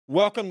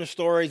Welcome to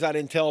Stories I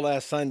Didn't Tell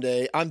Last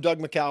Sunday. I'm Doug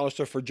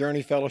McAllister for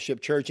Journey Fellowship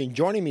Church, and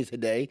joining me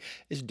today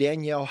is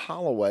Danielle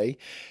Holloway.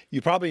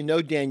 You probably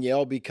know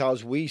Danielle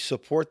because we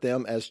support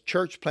them as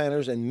church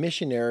planners and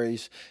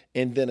missionaries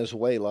in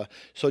Venezuela.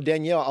 So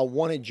Danielle, I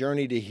wanted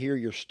Journey to hear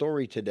your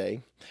story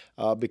today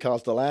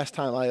because the last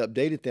time I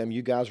updated them,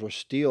 you guys were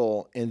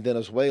still in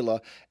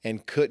Venezuela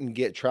and couldn't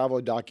get travel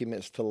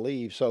documents to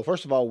leave. So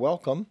first of all,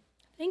 welcome.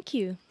 Thank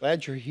you.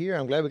 Glad you're here.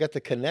 I'm glad we got to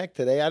connect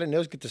today. I didn't know it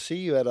was good to see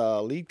you at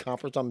a lead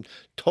conference. I'm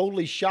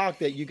totally shocked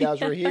that you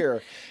guys are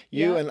here.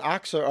 You and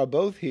Oxa are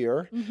both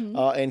here,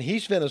 and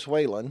he's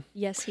Venezuelan.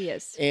 Yes, he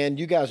is. And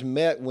you guys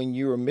met when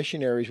you were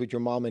missionaries with your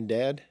mom and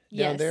dad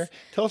down there.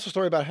 Tell us a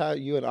story about how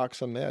you and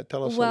Oxa met.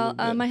 Tell us a little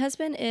bit. My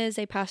husband is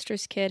a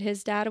pastor's kid.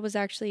 His dad was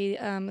actually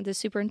the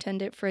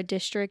superintendent for a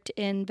district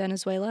in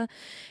Venezuela,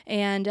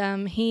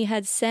 and he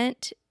had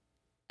sent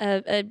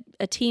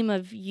a team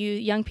of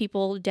young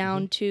people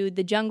down to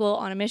the jungle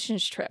on a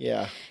missions trip.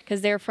 Yeah.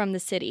 Because they're from the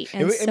city.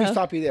 And let me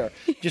stop you there.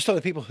 Just so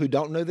the people who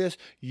don't know this,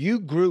 you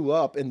grew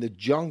up in the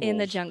jungle. In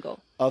the jungle.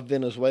 Of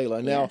Venezuela.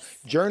 Now,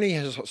 Journey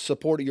has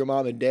supported your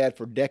mom and dad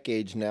for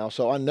decades now,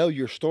 so I know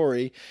your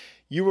story.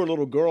 You were a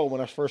little girl when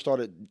we first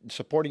started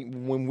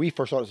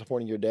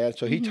supporting your dad.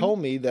 So he told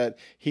me that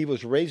he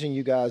was raising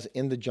you guys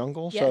in the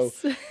jungle. Yes.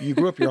 So you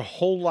grew up your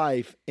whole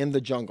life in the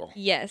jungle.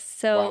 Yes.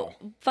 So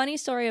funny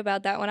story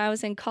about that. When I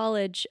was in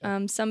college,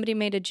 somebody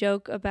made a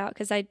joke about,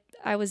 because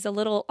I was a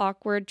little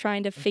awkward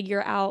trying to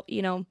figure out,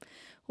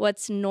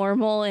 what's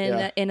normal in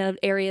an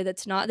area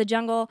that's not the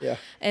jungle. Yeah.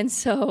 And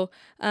so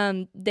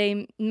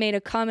they made a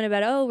comment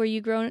about,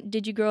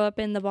 did you grow up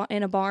in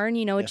a barn,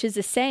 which is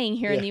a saying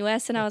here in the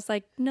U.S. And I was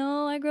like,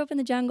 no, I grew up in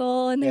the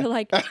jungle. And they were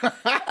like,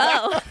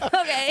 oh,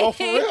 okay. Oh,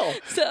 for real?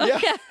 So,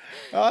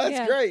 Oh,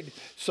 that's great.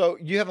 So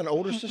you have an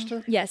older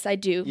sister? Yes, I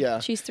do. Yeah.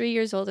 She's 3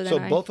 years older than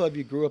I. So both of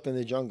you grew up in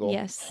the jungle,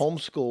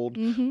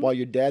 homeschooled, while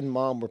your dad and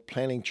mom were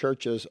planning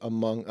churches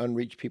among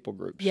unreached people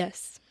groups.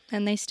 Yes.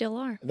 And they still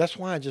are. That's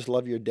why I just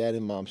love your dad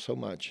and mom so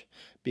much,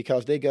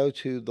 because they go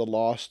to the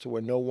lost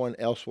where no one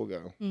else will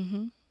go.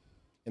 Mm-hmm.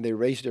 And they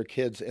raise their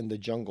kids in the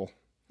jungle.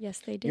 Yes,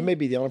 they do. You may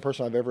be the only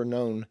person I've ever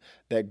known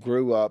that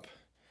grew up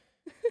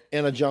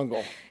in a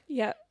jungle.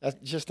 Yeah. That's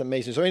just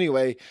amazing. So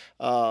anyway,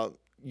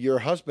 your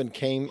husband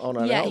came on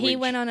an outreach. He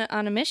went on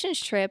a missions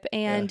trip,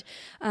 and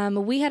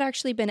we had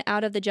actually been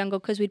out of the jungle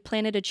because we'd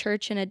planted a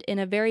church in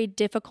a very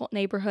difficult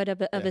neighborhood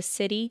of a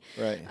city.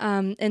 Right.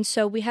 And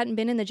so we hadn't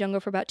been in the jungle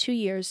for about 2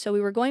 years. So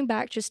we were going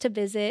back just to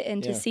visit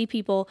and to see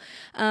people.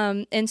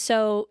 And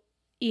so,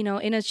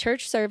 in a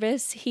church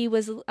service, he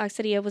was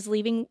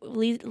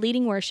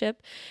leading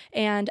worship,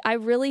 and I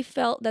really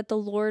felt that the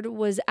Lord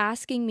was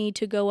asking me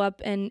to go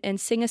up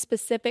and sing a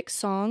specific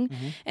song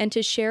and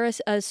to share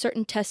a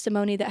certain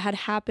testimony that had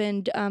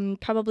happened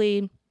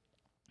probably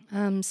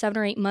 7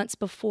 or 8 months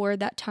before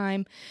that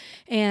time.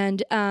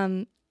 And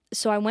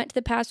so I went to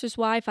the pastor's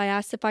wife. I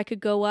asked if I could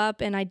go up,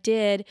 and I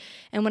did.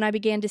 And when I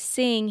began to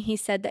sing, he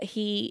said that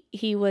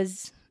he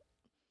was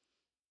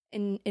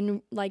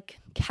in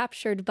like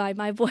captured by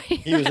my voice.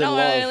 He was I don't in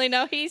love. Really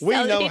know. He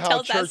know how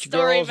tells church that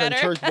story girls better.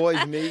 and church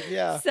boys meet.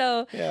 Yeah.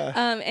 So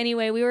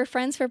anyway, we were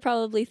friends for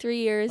probably 3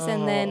 years,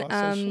 and then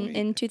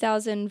in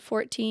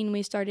 2014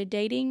 we started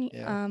dating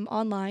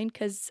online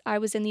because I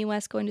was in the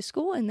U.S. going to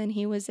school, and then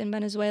he was in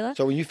Venezuela.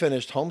 So when you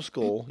finished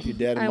homeschool, your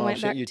dad and mom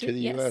sent you to the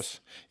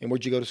U.S. And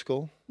where'd you go to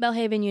school?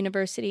 Belhaven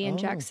University in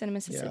Jackson,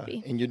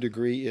 Mississippi. Yeah. And your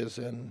degree is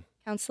in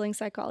counseling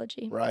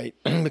psychology. Right,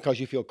 because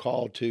you feel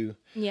called to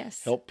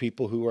help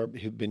people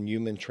who've been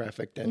human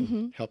trafficked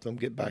and help them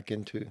get back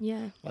into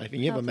life.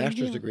 And you have a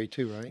master's degree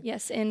too, right?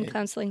 Yes, in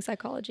counseling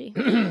psychology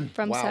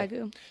from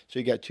SAGU. So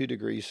you got 2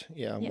 degrees.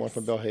 Yeah, one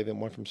from Belhaven,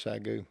 one from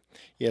SAGU.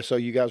 Yeah, so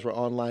you guys were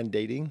online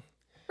dating?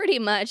 Pretty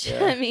much.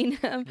 Yeah. I mean,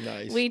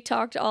 nice. We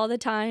talked all the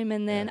time,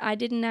 and then I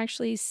didn't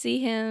actually see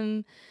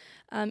him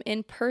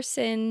in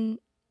person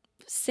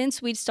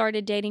since we'd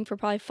started dating for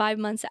probably 5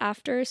 months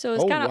after. So it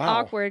was kind of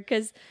awkward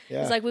because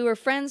it's like we were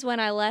friends when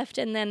I left,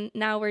 and then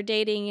now we're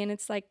dating, and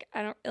it's like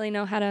I don't really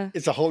know how to.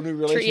 It's a whole new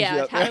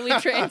relationship. How do we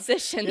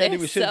transition this? Do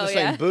we sit in the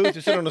same booth?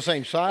 We sit on the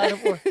same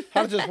side?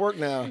 How does this work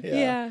now?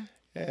 Yeah,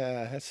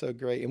 that's so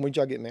great. And when did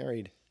y'all get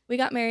married? We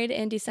got married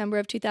in December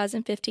of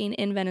 2015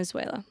 in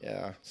Venezuela.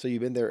 Yeah. So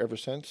you've been there ever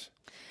since?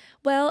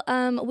 Well,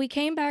 we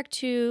came back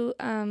to,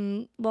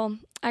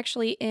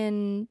 actually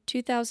in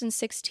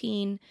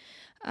 2016,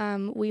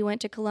 we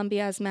went to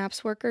Colombia as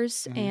MAPS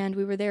workers, and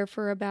we were there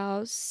for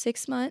about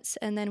 6 months,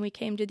 and then we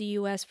came to the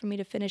U.S. for me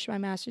to finish my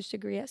master's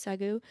degree at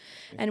SAGU.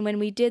 And when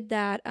we did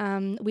that,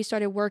 we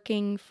started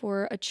working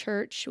for a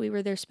church. We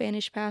were their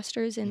Spanish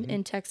pastors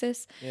in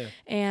Texas. Yeah.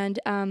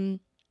 And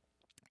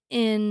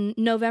in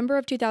November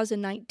of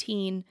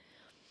 2019,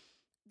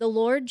 the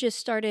Lord just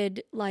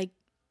started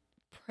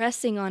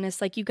pressing on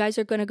us, you guys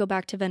are going to go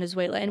back to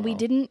Venezuela. And we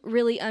didn't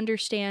really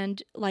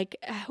understand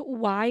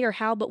why or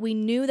how, but we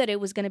knew that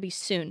it was going to be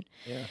soon.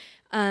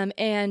 Yeah.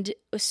 And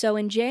so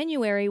in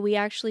January, we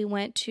actually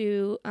went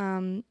to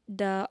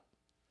the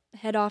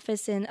head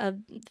office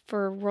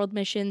for World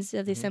Missions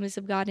of the Assemblies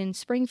of God in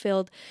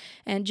Springfield,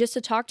 and just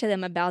to talk to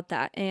them about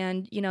that.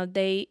 And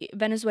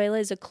Venezuela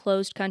is a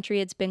closed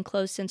country. It's been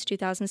closed since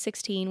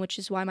 2016, which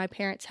is why my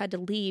parents had to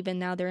leave, and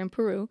now they're in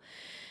Peru.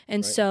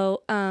 And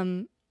so,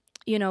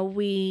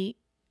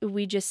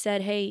 we just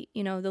said, hey,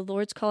 the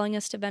Lord's calling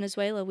us to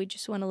Venezuela. We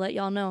just want to let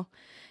y'all know.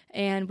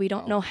 And we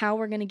don't know how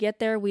we're going to get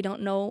there. We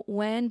don't know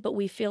when, but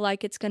we feel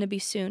like it's going to be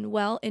soon.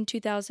 Well, in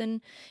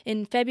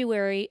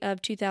February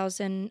of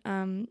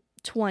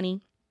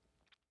 2020,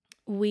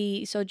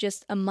 so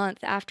just a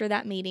month after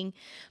that meeting,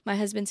 my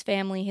husband's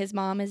family, his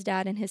mom, his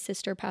dad, and his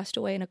sister passed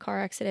away in a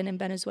car accident in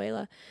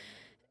Venezuela.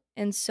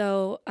 And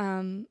so,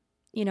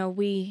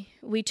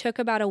 we took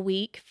about a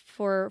week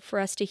for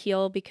us to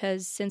heal,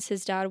 because since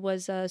his dad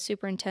was a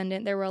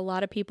superintendent, there were a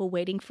lot of people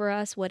waiting for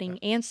us, wanting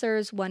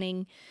answers,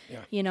 wanting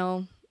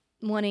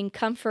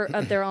comfort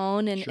of their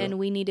own, and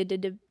we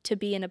needed to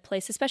be in a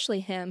place, especially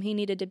him. He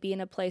needed to be in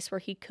a place where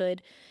he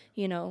could,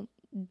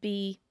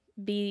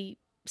 be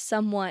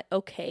somewhat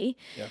okay.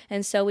 Yeah.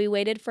 And so we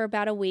waited for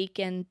about a week,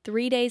 and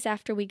 3 days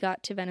after we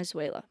got to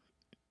Venezuela,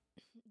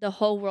 the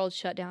whole world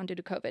shut down due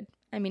to COVID.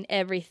 I mean,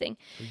 everything.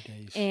 3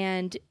 days.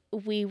 And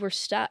we were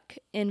stuck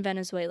in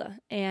Venezuela,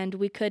 and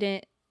we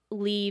couldn't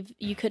leave.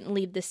 You couldn't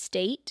leave the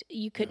state.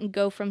 You couldn't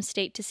go from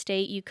state to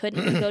state. You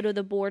couldn't go to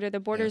the border. The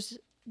border's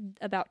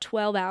about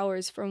 12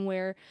 hours from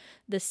where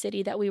the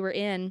city that we were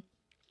in.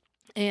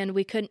 And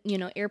we couldn't,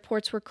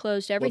 airports were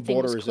closed.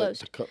 Everything was closed.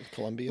 What border is it?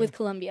 Colombia? With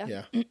Colombia.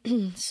 Yeah.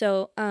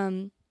 So,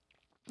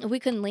 we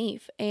couldn't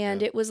leave.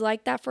 And it was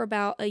like that for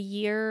about a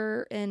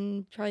year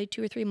and probably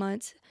 2 or 3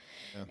 months.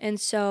 Yeah. And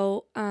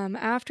so,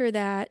 after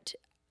that,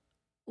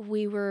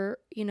 we were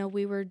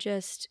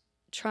just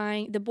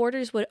trying. The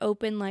borders would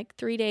open like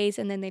 3 days,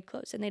 and then they'd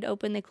close, and they'd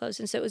open, they close.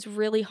 And so it was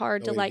really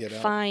hard to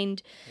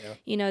find,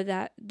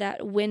 that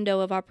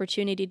window of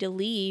opportunity to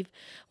leave.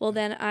 Well,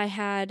 then I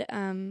had,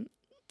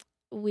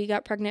 we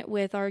got pregnant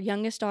with our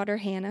youngest daughter,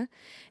 Hannah.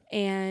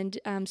 And,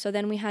 so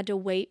then we had to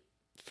wait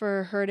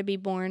for her to be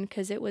born,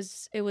 because it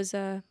was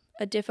a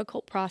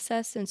difficult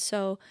process. And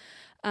so,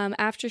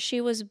 after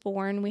she was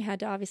born, we had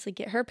to obviously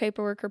get her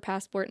paperwork, her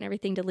passport, and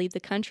everything to leave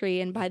the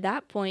country. And by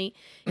that point,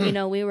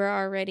 we were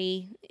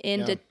already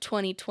into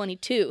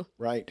 2022.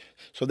 Right.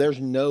 So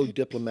there's no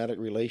diplomatic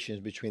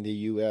relations between the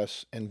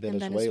U.S. and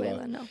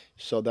Venezuela. No.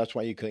 So that's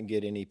why you couldn't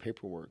get any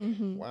paperwork.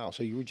 Mm-hmm. Wow.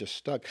 So you were just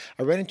stuck.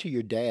 I ran into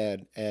your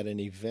dad at an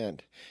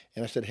event,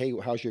 and I said, hey,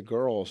 how's your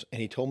girls? And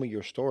he told me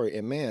your story.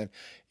 And man,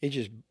 it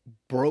just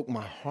broke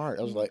my heart.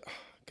 I was like, I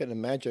couldn't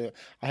imagine.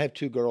 I have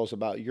 2 girls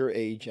about your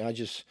age, and I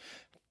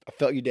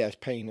felt your dad's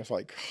pain. It's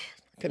like,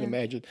 I couldn't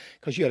imagine,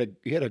 because you had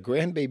a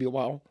grandbaby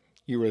while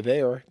you were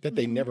there that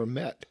they never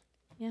met.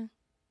 Yeah.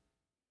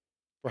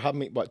 For how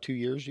many? 2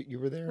 years you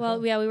were there? Well,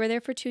 we were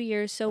there for 2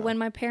 years. So when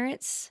my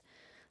parents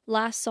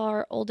last saw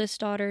our oldest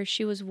daughter,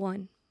 she was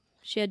 1.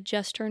 She had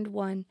just turned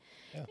 1,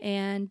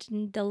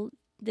 and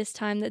this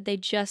time that they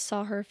just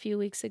saw her a few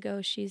weeks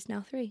ago, she's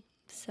now 3.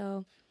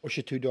 So. What's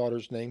your 2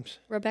 daughters' names?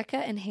 Rebecca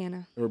and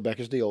Hannah.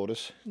 Rebecca's the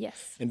oldest.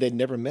 Yes. And they'd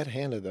never met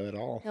Hannah though at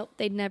all. Nope,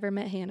 they'd never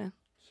met Hannah.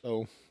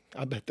 So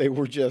I bet they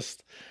were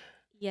just...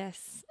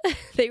 Yes,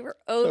 they were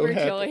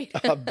overjoyed.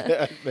 So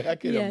I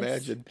can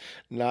imagine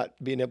not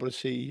being able to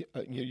see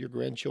your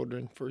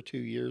grandchildren for 2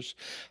 years.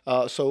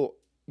 So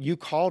you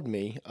called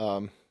me.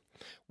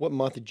 What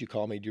month did you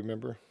call me? Do you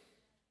remember?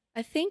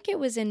 I think it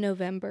was in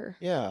November.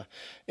 Yeah,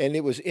 and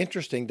it was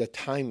interesting, the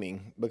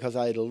timing, because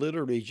I had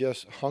literally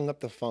just hung up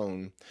the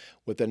phone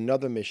with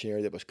another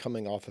missionary that was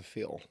coming off the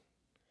field.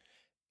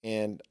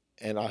 And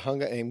I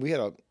hung up, and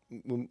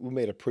we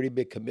made a pretty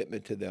big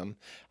commitment to them.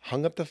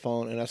 Hung up the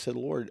phone, and I said,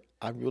 Lord,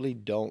 I really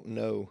don't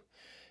know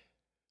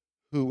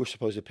who we're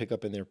supposed to pick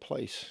up in their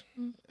place.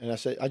 Mm. And I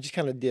said, I just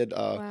kind of did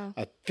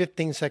a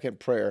 15-second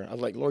prayer. I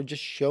was like, Lord,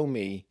 just show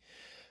me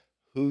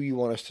who you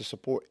want us to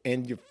support.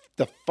 And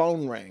the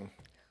phone rang.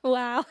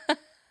 Wow.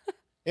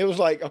 It was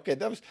like, okay,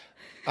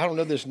 I don't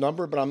know this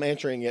number, but I'm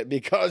answering it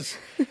because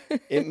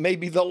it may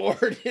be the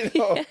Lord,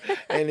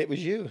 and it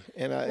was you.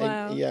 And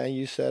and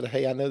you said,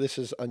 hey, I know this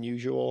is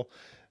unusual.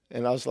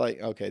 And I was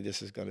like, okay,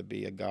 this is going to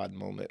be a God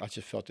moment. I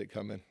just felt it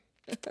coming.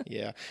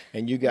 Yeah.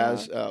 And you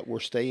guys were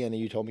staying, and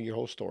you told me your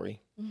whole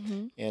story.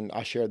 Mm-hmm. And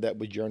I shared that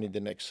with Journey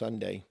the next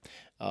Sunday.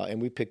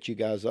 And we picked you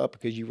guys up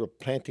because you were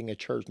planting a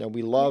church. Now,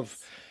 we love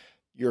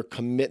your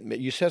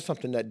commitment. You said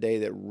something that day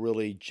that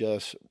really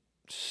just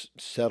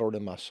settled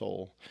in my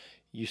soul.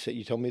 You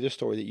told me the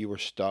story that you were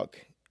stuck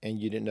and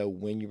you didn't know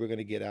when you were going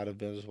to get out of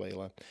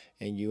Venezuela,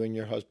 and you and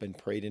your husband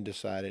prayed and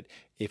decided,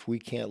 if we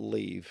can't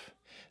leave,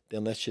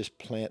 then let's just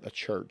plant a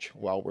church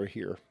while we're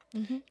here.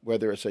 Mm-hmm.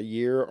 Whether it's a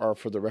year or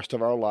for the rest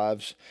of our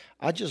lives.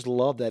 I just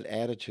love that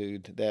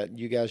attitude that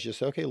you guys just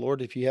said, okay,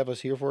 Lord, if you have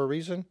us here for a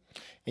reason,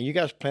 and you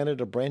guys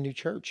planted a brand new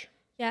church.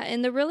 Yeah,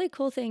 and the really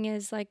cool thing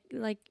is, like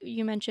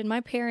you mentioned,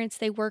 my parents,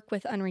 they work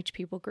with unreached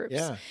people groups.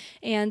 Yeah.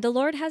 And the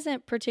Lord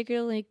hasn't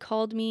particularly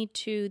called me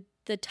to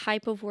the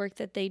type of work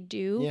that they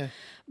do. Yeah.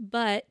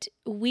 But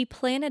we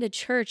planted a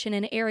church in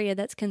an area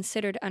that's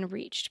considered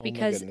unreached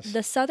because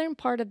the southern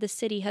part of the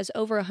city has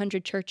over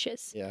 100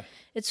 churches. Yeah.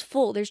 It's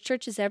full. There's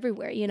churches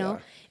everywhere,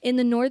 In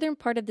the northern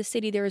part of the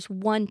city, there is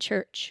one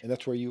church. And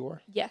that's where you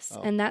are? Yes.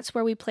 Oh. And that's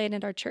where we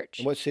planted our church.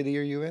 And what city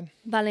are you in?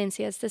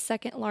 Valencia. It's the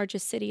second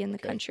largest city in the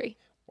country.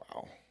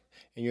 Wow.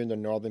 And you're in the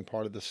northern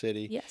part of the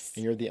city? Yes.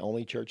 And you're the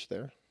only church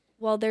there?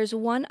 Well, there's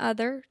one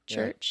other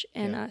church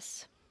and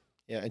us.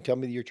 Yeah, and tell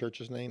me your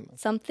church's name.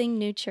 Something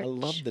New Church. I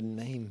love the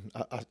name.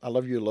 I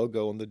love your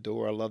logo on the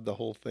door. I love the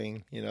whole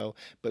thing,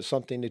 But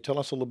Something New. Tell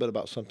us a little bit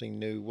about Something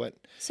New. What?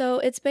 So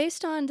it's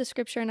based on the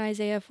scripture in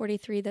Isaiah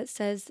 43 that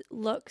says,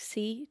 "Look,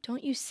 see,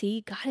 don't you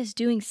see? God is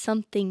doing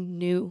something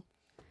new."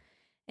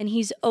 And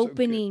he's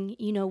opening,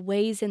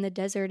 ways in the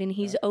desert, and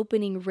he's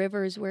opening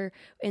rivers where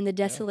in the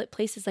desolate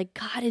places, like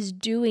God is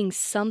doing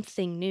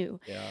something new.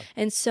 Yeah.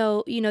 And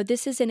so,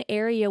 this is an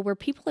area where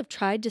people have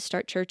tried to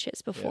start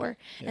churches before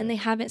and they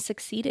haven't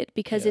succeeded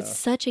because it's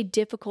such a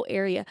difficult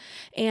area.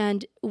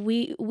 And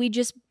we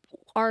just,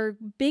 our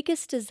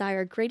biggest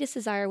desire, greatest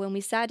desire when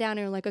we sat down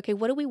and were like, okay,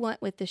 what do we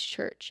want with this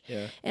church?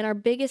 Yeah. And our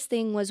biggest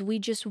thing was we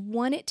just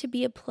want it to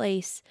be a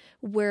place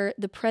where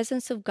the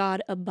presence of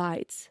God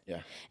abides.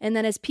 Yeah. And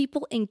that as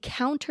people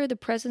encounter the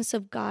presence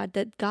of God,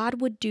 that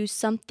God would do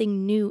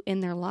something new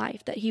in their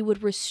life, that he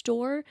would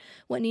restore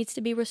what needs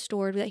to be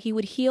restored, that he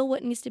would heal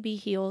what needs to be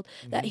healed,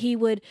 that he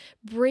would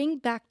bring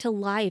back to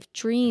life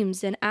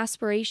dreams and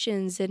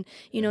aspirations and,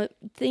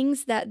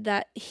 things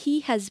that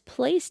he has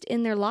placed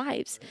in their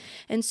lives.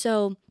 And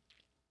so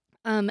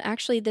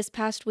actually this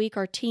past week,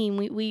 our team,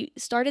 we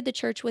started the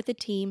church with a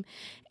team,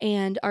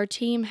 and our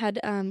team had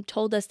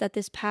told us that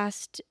this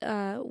past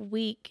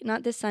week,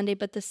 not this Sunday,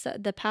 but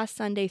the past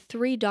Sunday,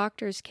 3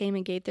 doctors came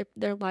and gave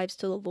their lives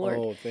to the Lord.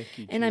 Oh, thank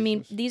you, And Jesus. I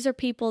mean, these are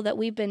people that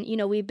we've been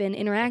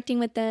interacting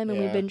with them, and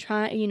we've been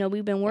trying,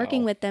 we've been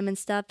working with them and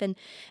stuff.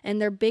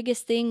 And their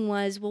biggest thing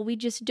was, well, we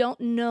just don't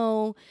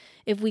know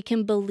if we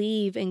can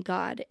believe in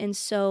God. And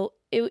so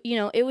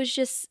it was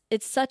just,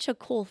 it's such a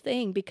cool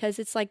thing because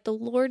it's like the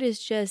Lord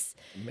is just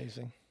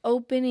amazing,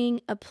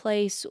 opening a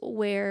place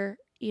where,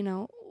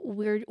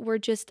 we're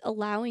just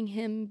allowing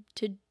him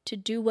to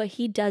do what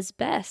he does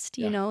best,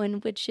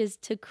 and which is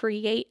to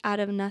create out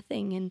of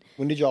nothing. And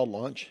when did y'all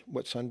launch?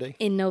 What Sunday?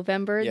 In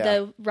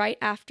November, right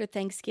after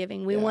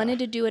Thanksgiving. We wanted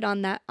to do it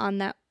on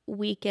that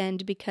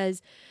weekend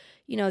because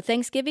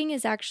Thanksgiving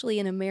is actually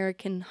an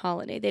American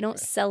holiday. They don't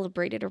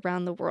celebrate it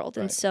around the world.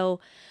 And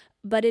so,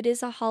 but it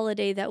is a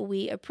holiday that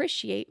we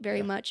appreciate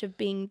very much of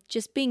being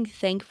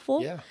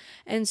thankful. Yeah.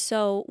 And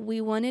so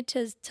we wanted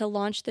to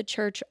launch the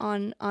church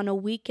on a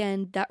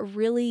weekend that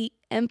really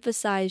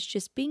emphasized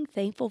just being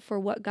thankful for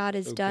what God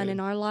has done in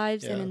our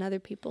lives and in other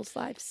people's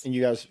lives. And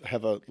you guys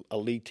have a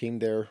lead team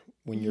there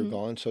when you're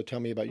gone. So tell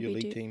me about your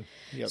lead team.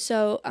 Yep.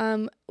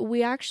 So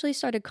we actually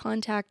started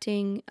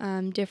contacting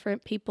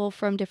different people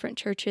from different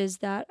churches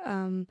that,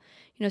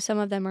 some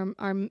of them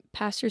are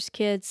pastors'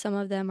 kids, some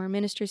of them are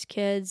ministers'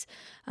 kids.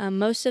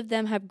 Most of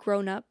them have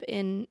grown up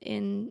in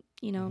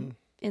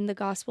the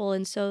gospel,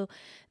 and so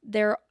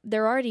they're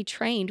already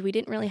trained. We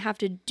didn't really have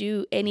to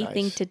do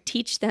anything to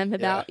teach them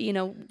about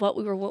what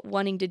we were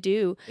wanting to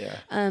do.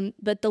 Yeah.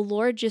 But the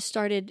Lord just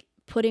started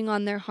putting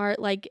on their heart,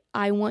 like,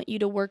 I want you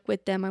to work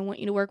with them. I want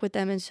you to work with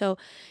them. And so,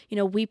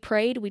 we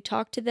prayed, we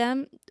talked to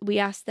them, we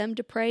asked them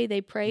to pray, they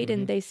prayed,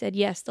 and they said,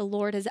 yes, the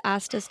Lord has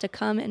asked us to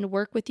come and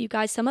work with you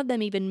guys. Some of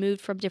them even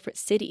moved from different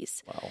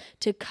cities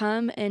to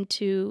come and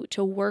to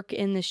work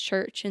in this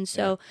church. And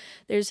so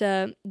there's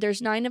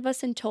 9 of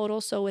us in total.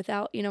 So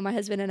without, my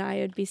husband and I,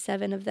 it'd be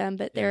 7 of them,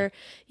 but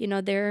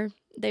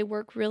they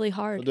work really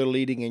hard. So they're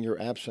leading in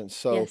your absence.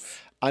 So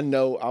I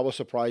know I was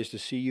surprised to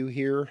see you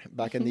here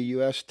back in the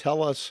U.S.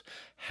 Tell us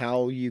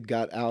how you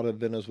got out of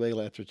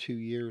Venezuela after 2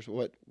 years.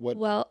 What?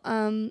 Well,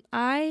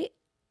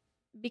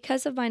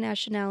 because of my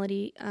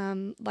nationality,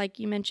 like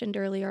you mentioned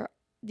earlier,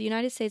 the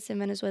United States and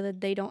Venezuela,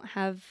 they don't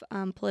have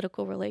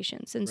political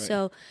relations. And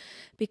so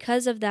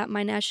because of that,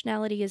 my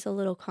nationality is a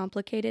little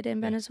complicated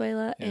in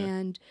Venezuela. Yeah.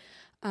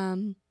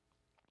 And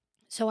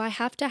so I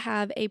have to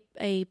have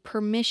a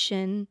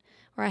permission,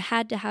 or I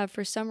had to have,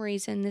 for some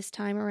reason this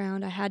time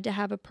around, I had to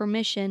have a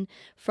permission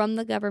from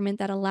the government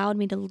that allowed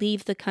me to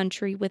leave the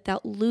country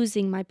without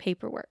losing my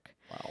paperwork.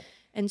 Wow.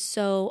 And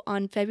so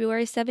on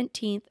February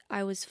 17th,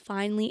 I was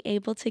finally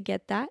able to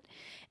get that.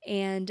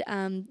 And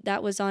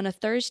that was on a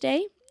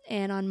Thursday.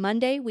 And on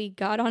Monday, we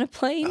got on a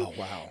plane. Oh,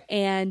 wow.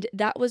 And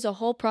that was a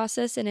whole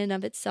process in and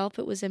of itself.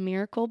 It was a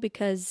miracle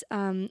because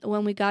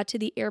when we got to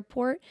the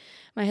airport,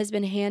 my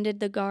husband handed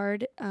the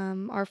guard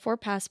our 4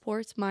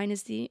 passports. Mine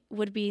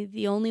would be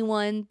the only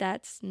one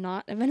that's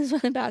not a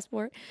Venezuelan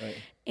passport. Right.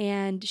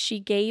 And she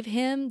gave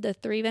him the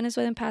 3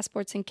 Venezuelan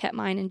passports and kept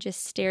mine and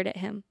just stared at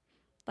him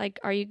Like,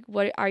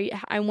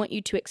 I want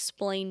you to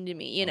explain to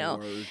me,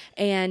 Word.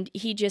 And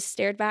he just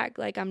stared back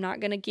like, I'm not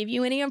going to give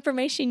you any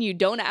information you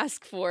don't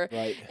ask for.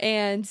 Right.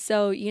 And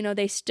so,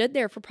 they stood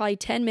there for probably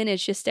 10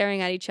 minutes just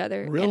staring at each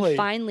other. Really? And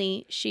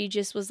finally, she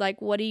just was like,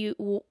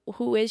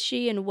 who is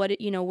she? And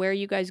where are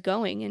you guys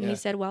going? And he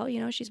said, well,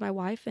 she's my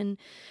wife, and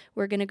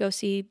we're going to go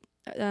see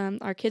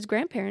our kids'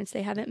 grandparents.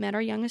 They haven't met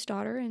our youngest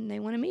daughter, and they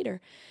want to meet her.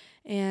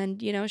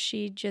 And,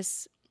 she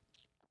just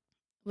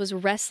was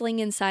wrestling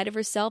inside of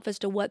herself as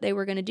to what they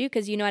were going to do.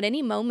 Because, at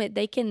any moment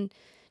they can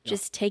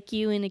just take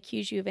you and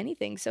accuse you of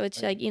anything. So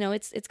it's like,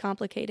 it's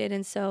complicated.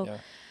 And so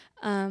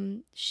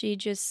she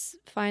just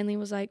finally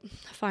was like,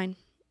 fine.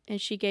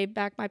 And she gave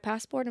back my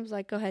passport and was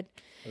like, go ahead.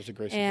 It was a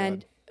grace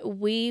and of God.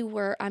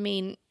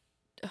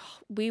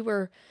 we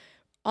were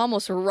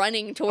almost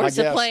running towards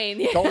the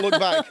plane. Don't look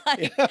back.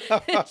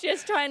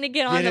 Just trying to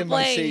get on the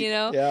plane,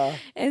 Yeah.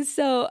 And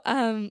so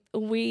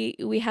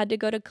we had to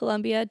go to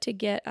Colombia to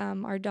get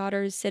our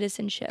daughter's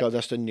citizenship. Because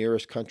that's the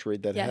nearest country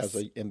that has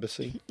an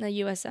embassy. The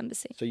U.S.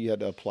 Embassy. So you had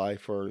to apply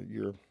for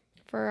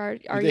our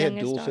they youngest have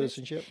dual daughters.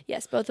 Citizenship?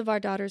 Yes, both of our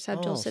daughters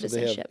have dual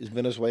citizenship. Is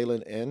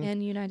Venezuelan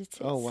and United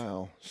States. Oh,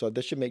 wow. So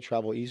this should make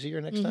travel easier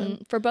next time?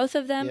 For both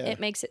of them, it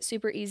makes it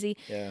super easy.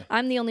 Yeah.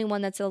 I'm the only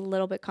one that's a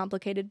little bit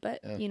complicated,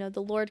 but,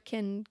 the Lord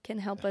can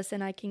help us,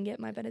 and I can get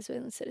my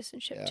Venezuelan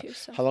citizenship too.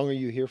 So. How long are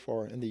you here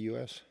for in the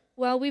U.S.?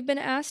 Well, we've been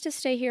asked to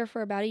stay here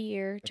for about a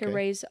year to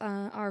raise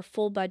our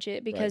full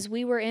budget because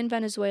we were in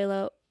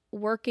Venezuela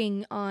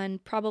working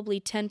on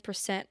probably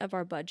 10% of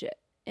our budget.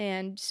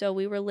 And so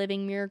we were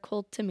living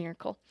miracle to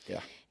miracle. Yeah.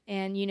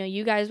 And,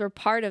 you guys were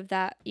part of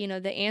that,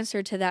 the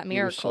answer to that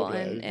miracle.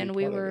 And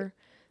we were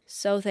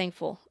so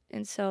thankful.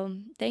 And so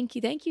thank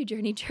you,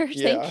 Journey Church.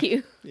 Yeah. Thank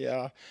you.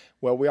 Yeah.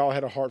 Well, we all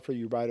had a heart for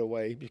you right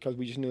away because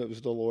we just knew it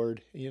was the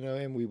Lord,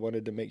 and we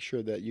wanted to make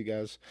sure that you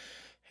guys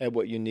had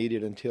what you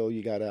needed until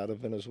you got out of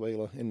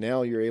Venezuela. And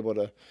now you're able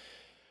to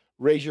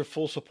raise your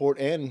full support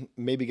and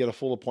maybe get a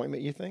full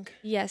appointment, you think?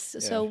 Yes.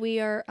 Yeah. So we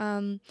are,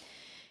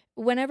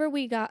 whenever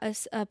we got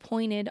us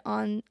appointed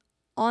on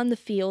the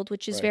field,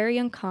 which is very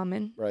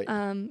uncommon. Right.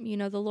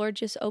 The Lord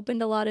just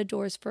opened a lot of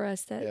doors for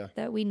us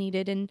that we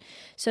needed. And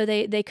so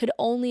they could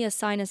only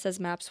assign us as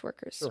MAPS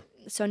workers. Sure.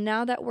 So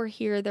now that we're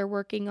here, they're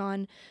working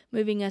on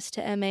moving us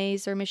to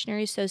MAs or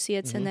missionary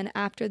associates. And then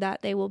after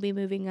that, they will be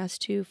moving us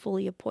to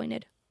fully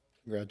appointed.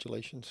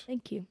 Congratulations.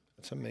 Thank you.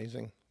 That's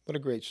amazing. What a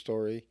great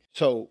story.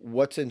 So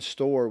what's in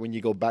store when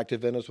you go back to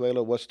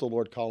Venezuela? What's the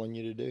Lord calling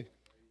you to do?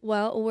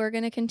 Well, we're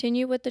going to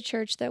continue with the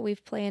church that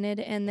we've planted,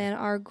 and then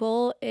our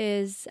goal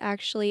is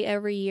actually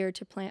every year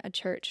to plant a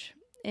church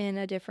in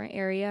a different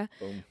area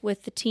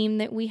with the team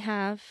that we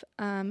have,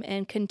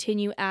 and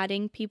continue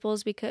adding people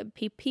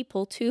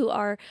to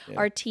our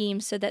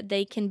team so that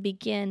they can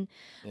begin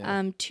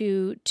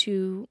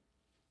to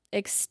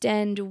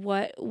extend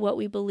what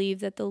we believe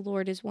that the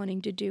Lord is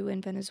wanting to do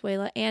in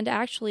Venezuela and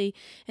actually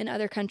in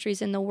other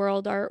countries in the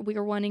world. We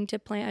are wanting to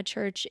plant a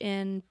church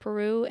in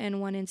Peru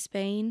and one in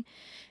Spain,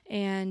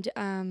 and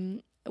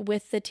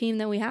with the team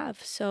that we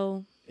have.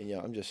 So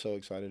I'm just so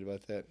excited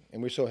about that,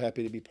 and we're so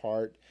happy to be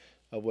part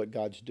of what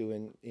God's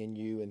doing in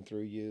you and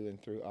through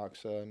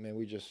AXA. Man,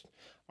 we just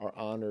are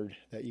honored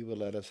that you would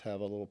let us have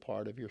a little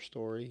part of your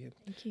story.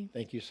 Thank you.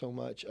 Thank you so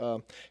much.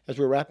 As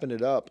we're wrapping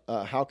it up,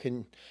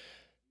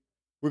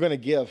 we're going to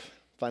give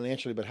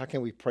financially, but how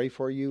can we pray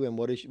for you, and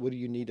what do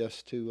you need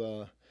us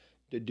to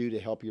do to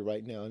help you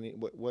right now? I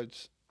mean,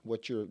 what's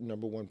your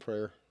number one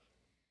prayer?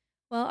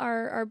 Well,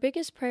 our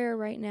biggest prayer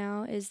right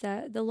now is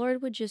that the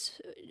Lord would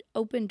just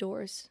open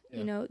doors.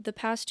 Yeah. The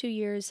past 2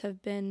 years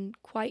have been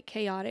quite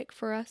chaotic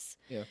for us.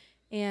 Yeah.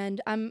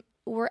 And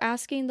we're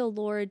asking the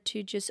Lord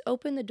to just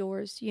open the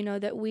doors,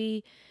 that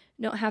we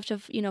don't have to,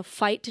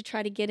 fight to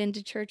try to get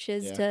into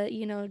churches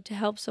to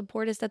help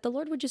support us, that the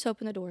Lord would just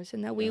open the doors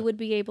and that we would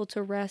be able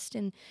to rest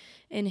in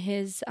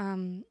his,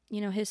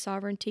 his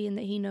sovereignty and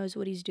that he knows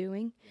what he's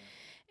doing.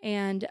 Yeah.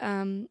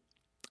 And,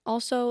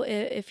 also,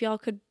 if y'all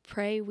could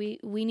pray, we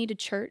need a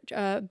church,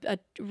 a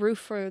roof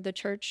for the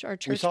church, our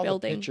church building. We saw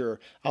the picture.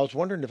 I was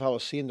wondering if I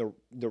was seeing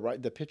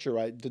the picture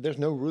right. There's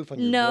no roof on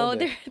your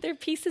building. No, they're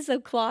pieces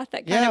of cloth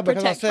that kind of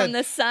protect from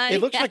the sun.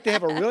 It looks like they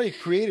have a really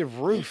creative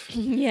roof.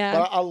 Yeah.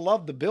 But I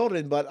love the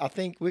building, but I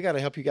think we got to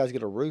help you guys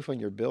get a roof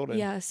on your building.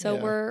 Yeah. So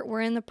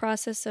we're in the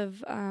process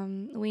of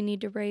we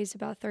need to raise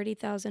about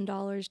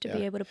 $30,000 to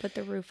be able to put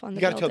the roof on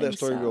the building. You got to tell that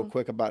story real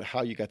quick about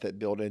how you got that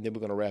building, and then we're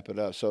going to wrap it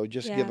up. So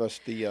just give us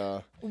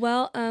the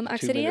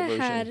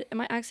Axadia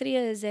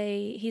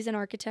he's an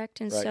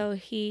architect, and so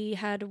he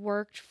had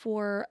worked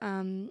for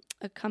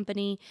a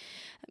company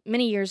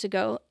many years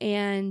ago,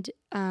 and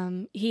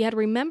he had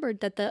remembered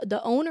that the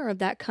owner of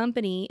that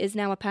company is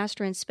now a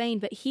pastor in Spain,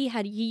 but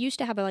he used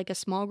to have a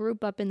small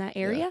group up in that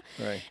area.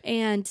 Yeah, right.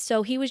 And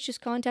so he was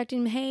just contacting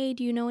him, hey,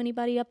 do you know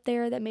anybody up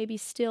there that maybe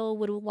still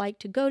would like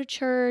to go to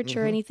church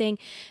or anything?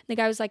 And the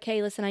guy was like,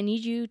 hey, listen, I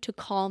need you to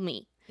call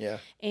me. Yeah.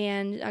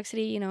 And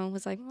actually,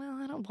 was like,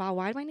 well,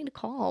 why do I need to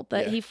call?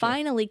 But he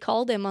finally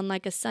called him on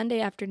a Sunday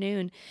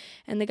afternoon.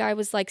 And the guy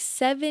was like,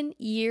 7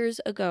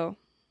 years ago,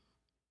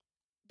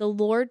 the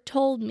Lord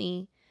told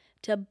me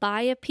to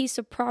buy a piece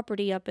of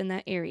property up in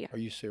that area. Are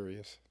you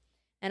serious?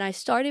 And I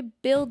started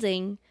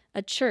building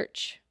a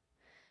church.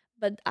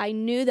 But I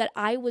knew that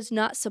I was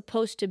not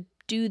supposed to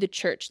do the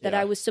church, that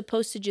I was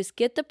supposed to just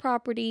get the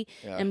property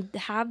and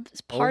have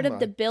part of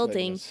the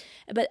building. Goodness.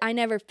 But I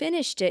never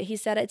finished it. He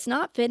said, it's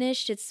not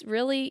finished. It's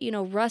really,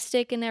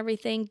 rustic and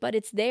everything, but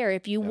it's there.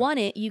 If you want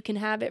it, you can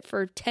have it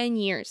for 10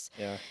 years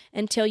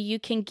until you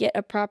can get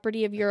a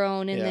property of your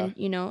own and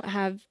then,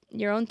 have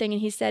your own thing.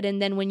 And he said,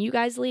 and then when you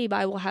guys leave,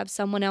 I will have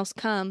someone else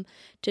come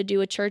to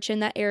do a church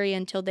in that area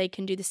until they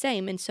can do the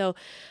same. And so,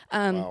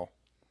 wow.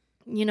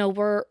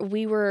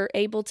 We were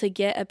able to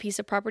get a piece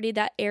of property.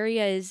 That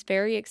area is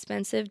very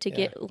expensive to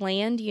get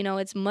land.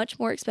 It's much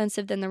more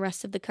expensive than the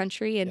rest of the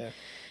country. And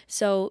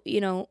so,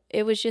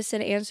 it was just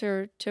an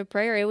answer to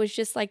prayer. It was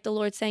just like the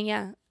Lord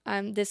saying,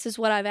 this is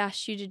what I've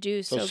asked you to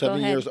do. So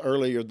 7 years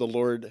earlier, the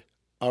Lord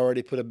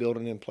already put a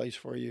building in place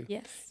for you.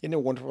 Yes. Isn't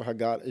it wonderful how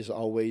God is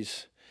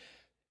always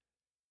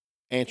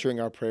answering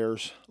our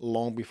prayers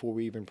long before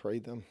we even pray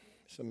them?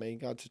 So may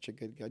God's such a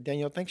good God.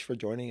 Danielle, thanks for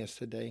joining us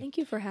today. Thank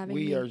you for having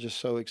me. We are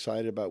just so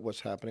excited about what's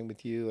happening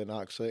with you and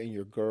Oxa and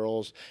your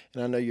girls.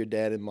 And I know your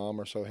dad and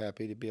mom are so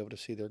happy to be able to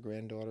see their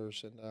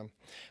granddaughters. And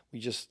we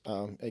just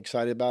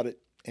excited about it.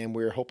 And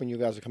we're hoping you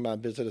guys will come out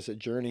and visit us at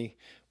Journey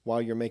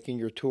while you're making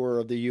your tour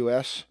of the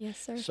U.S. Yes,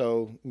 sir.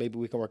 So maybe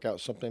we can work out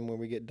something when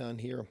we get done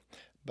here.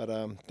 But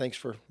thanks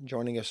for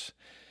joining us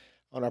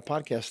on our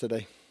podcast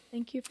today.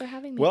 Thank you for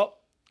having me. Well,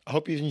 I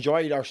hope you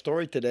enjoyed our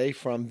story today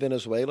from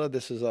Venezuela.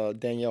 This is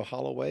Danielle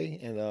Holloway,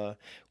 and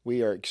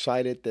we are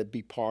excited to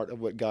be part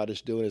of what God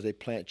is doing as they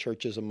plant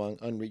churches among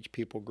unreached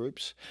people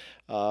groups.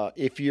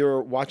 If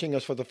you're watching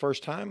us for the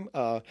first time,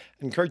 I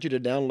encourage you to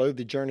download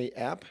the Journey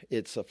app.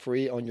 It's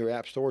free on your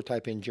app store.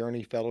 Type in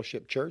Journey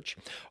Fellowship Church.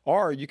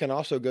 Or you can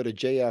also go to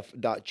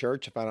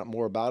jf.church to find out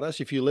more about us.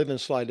 If you live in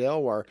Slidell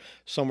or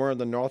somewhere in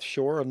the North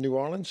Shore of New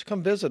Orleans,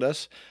 come visit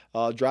us.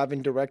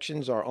 Driving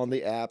directions are on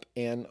the app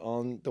and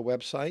on the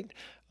website.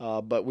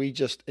 But we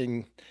just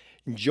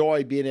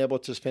enjoy being able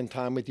to spend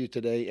time with you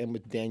today and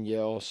with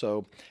Danielle.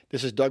 So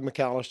this is Doug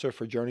McAllister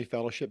for Journey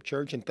Fellowship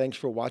Church, and thanks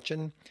for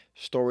watching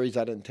Stories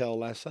I Didn't Tell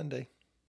Last Sunday.